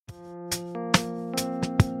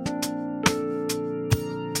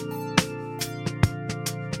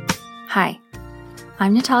Hi,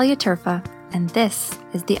 I'm Natalia Turfa, and this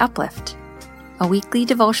is The Uplift, a weekly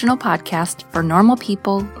devotional podcast for normal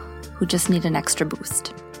people who just need an extra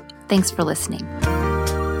boost. Thanks for listening.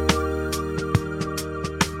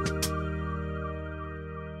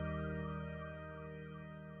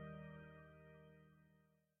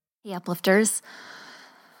 Hey, Uplifters.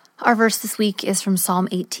 Our verse this week is from Psalm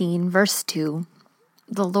 18, verse 2.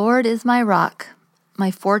 The Lord is my rock,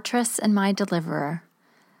 my fortress and my deliverer.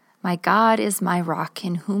 My God is my rock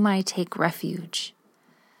in whom I take refuge.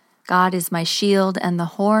 God is my shield and the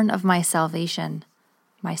horn of my salvation,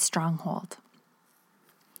 my stronghold.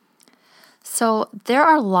 So there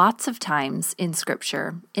are lots of times in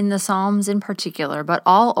Scripture, in the Psalms in particular, but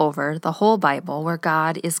all over the whole Bible, where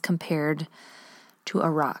God is compared to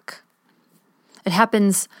a rock. It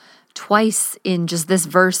happens twice in just this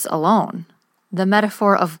verse alone. The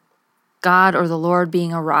metaphor of God or the Lord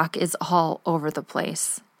being a rock is all over the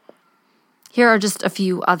place. Here are just a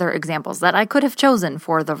few other examples that I could have chosen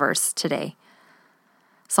for the verse today.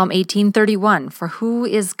 Psalm 18:31, for who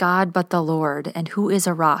is God but the Lord, and who is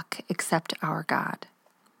a rock except our God?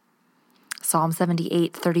 Psalm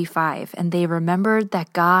 78:35, and they remembered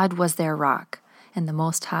that God was their rock, and the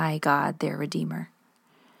Most High God their Redeemer.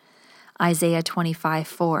 Isaiah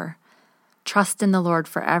 25:4, trust in the Lord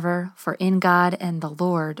forever, for in God and the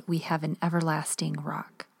Lord we have an everlasting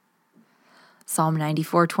rock. Psalm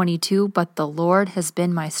 94:22, but the Lord has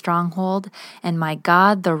been my stronghold, and my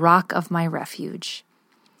God the rock of my refuge.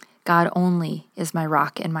 God only is my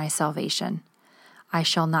rock and my salvation. I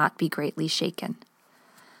shall not be greatly shaken.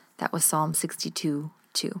 That was Psalm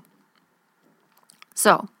 62:2.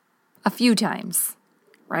 So, a few times,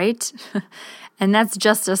 right? And that's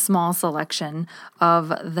just a small selection of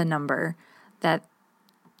the number that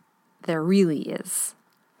there really is.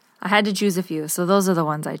 I had to choose a few, so those are the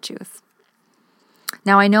ones I choose.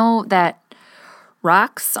 Now, I know that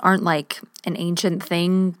rocks aren't like an ancient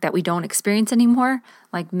thing that we don't experience anymore,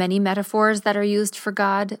 like many metaphors that are used for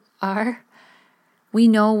God are. We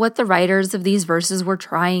know what the writers of these verses were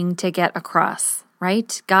trying to get across,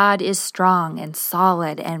 right? God is strong and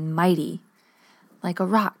solid and mighty, like a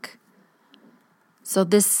rock. So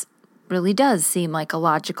this really does seem like a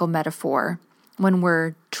logical metaphor when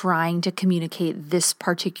we're trying to communicate this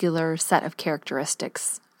particular set of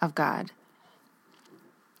characteristics of God.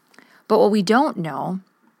 But what we don't know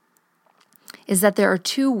is that there are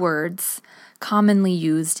two words commonly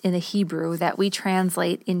used in the Hebrew that we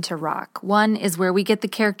translate into rock. One is where we get the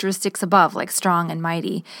characteristics above, like strong and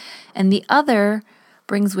mighty, and the other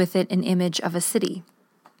brings with it an image of a city,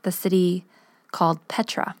 the city called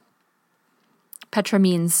Petra. Petra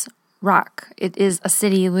means rock. It is a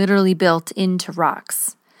city literally built into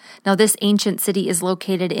rocks. Now, this ancient city is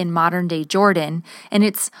located in modern-day Jordan, and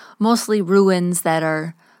it's mostly ruins that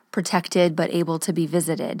are protected but able to be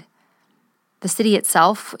visited. The city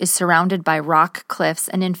itself is surrounded by rock cliffs,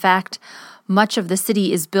 and in fact, much of the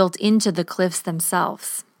city is built into the cliffs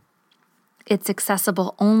themselves. It's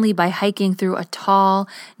accessible only by hiking through a tall,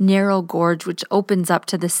 narrow gorge which opens up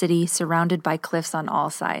to the city, surrounded by cliffs on all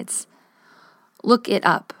sides. Look it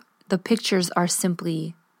up. The pictures are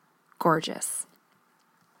simply gorgeous.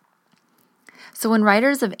 So when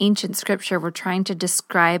writers of ancient scripture were trying to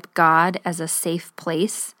describe God as a safe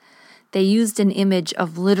place, they used an image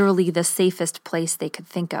of literally the safest place they could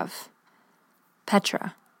think of,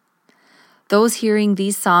 Petra. Those hearing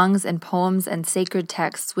these songs and poems and sacred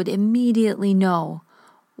texts would immediately know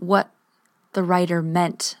what the writer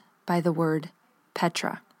meant by the word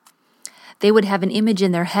Petra. They would have an image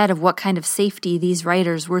in their head of what kind of safety these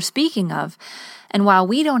writers were speaking of. And while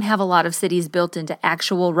we don't have a lot of cities built into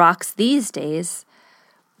actual rocks these days,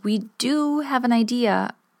 we do have an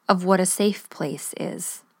idea of what a safe place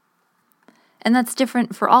is. And that's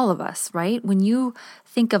different for all of us, right? When you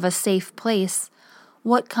think of a safe place,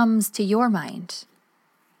 what comes to your mind?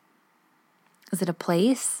 Is it a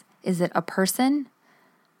place? Is it a person?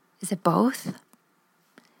 Is it both?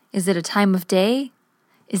 Is it a time of day?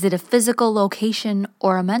 Is it a physical location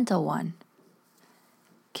or a mental one?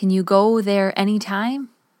 Can you go there anytime?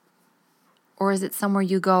 Or is it somewhere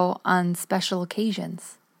you go on special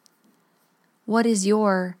occasions? What is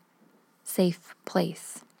your safe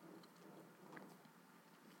place?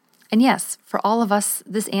 And yes, for all of us,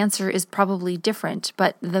 this answer is probably different,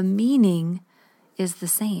 but the meaning is the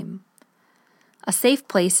same. A safe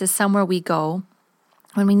place is somewhere we go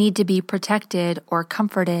when we need to be protected or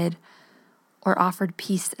comforted or offered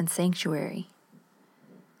peace and sanctuary.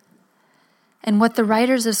 And what the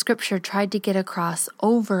writers of Scripture tried to get across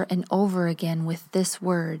over and over again with this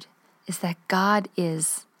word is that God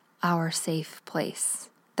is our safe place.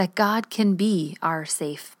 that God can be our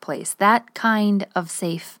safe place, that kind of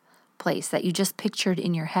safe place that you just pictured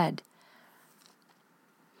in your head.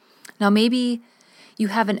 Now, maybe you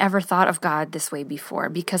haven't ever thought of God this way before,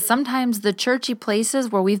 because sometimes the churchy places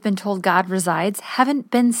where we've been told God resides haven't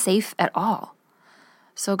been safe at all.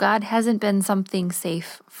 So God hasn't been something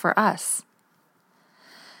safe for us.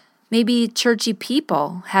 Maybe churchy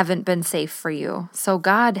people haven't been safe for you, so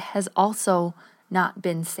God has also not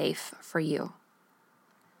been safe for you.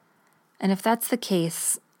 And if that's the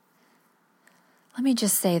case, let me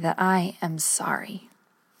just say that I am sorry.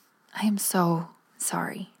 I am so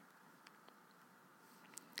sorry.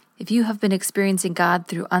 If you have been experiencing God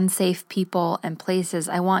through unsafe people and places,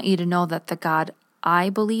 I want you to know that the God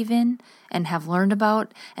I believe in and have learned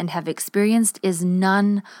about and have experienced is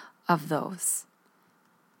none of those.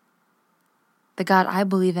 The God I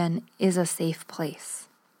believe in is a safe place.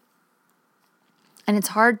 And it's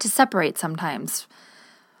hard to separate sometimes,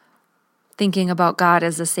 thinking about God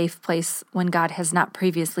as a safe place when God has not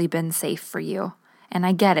previously been safe for you. And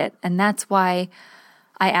I get it. And that's why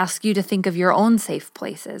I ask you to think of your own safe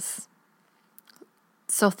places.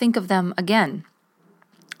 So think of them again.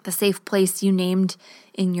 The safe place you named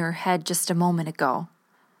in your head just a moment ago.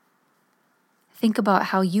 Think about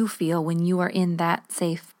how you feel when you are in that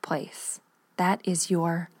safe place. That is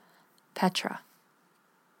your Petra.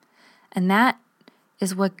 And that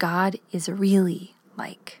is what God is really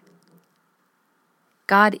like.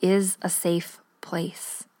 God is a safe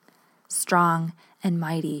place, strong and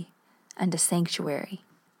mighty, and a sanctuary.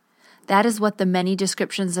 That is what the many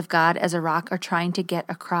descriptions of God as a rock are trying to get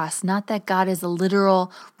across. Not that God is a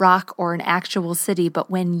literal rock or an actual city, but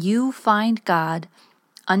when you find God,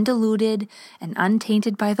 undiluted and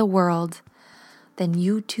untainted by the world, then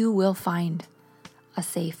you too will find a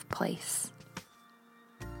safe place.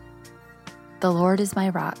 The Lord is my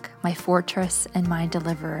rock, my fortress, and my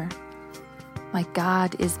deliverer. My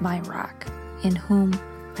God is my rock, in whom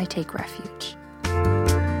I take refuge.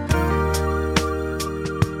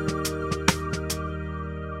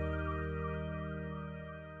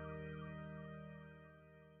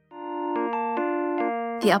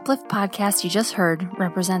 The Uplift podcast you just heard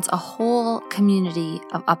represents a whole community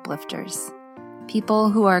of uplifters.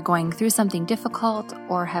 People who are going through something difficult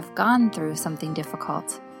or have gone through something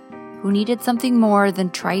difficult, who needed something more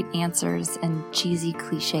than trite answers and cheesy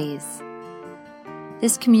cliches.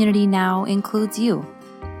 This community now includes you.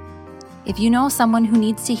 If you know someone who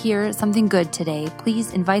needs to hear something good today,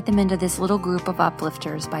 please invite them into this little group of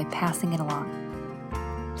uplifters by passing it along.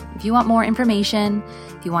 If you want more information,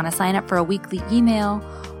 if you want to sign up for a weekly email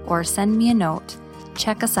or send me a note,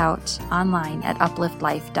 check us out online at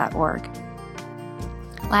upliftlife.org.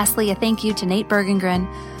 Lastly, a thank you to Nate Bergengren,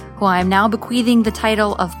 who I am now bequeathing the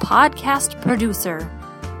title of podcast producer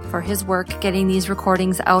for his work getting these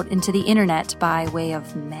recordings out into the internet by way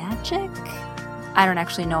of magic. I don't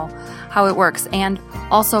actually know how it works, and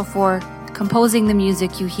also for composing the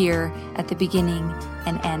music you hear at the beginning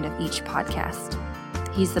and end of each podcast.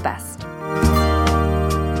 He's the best.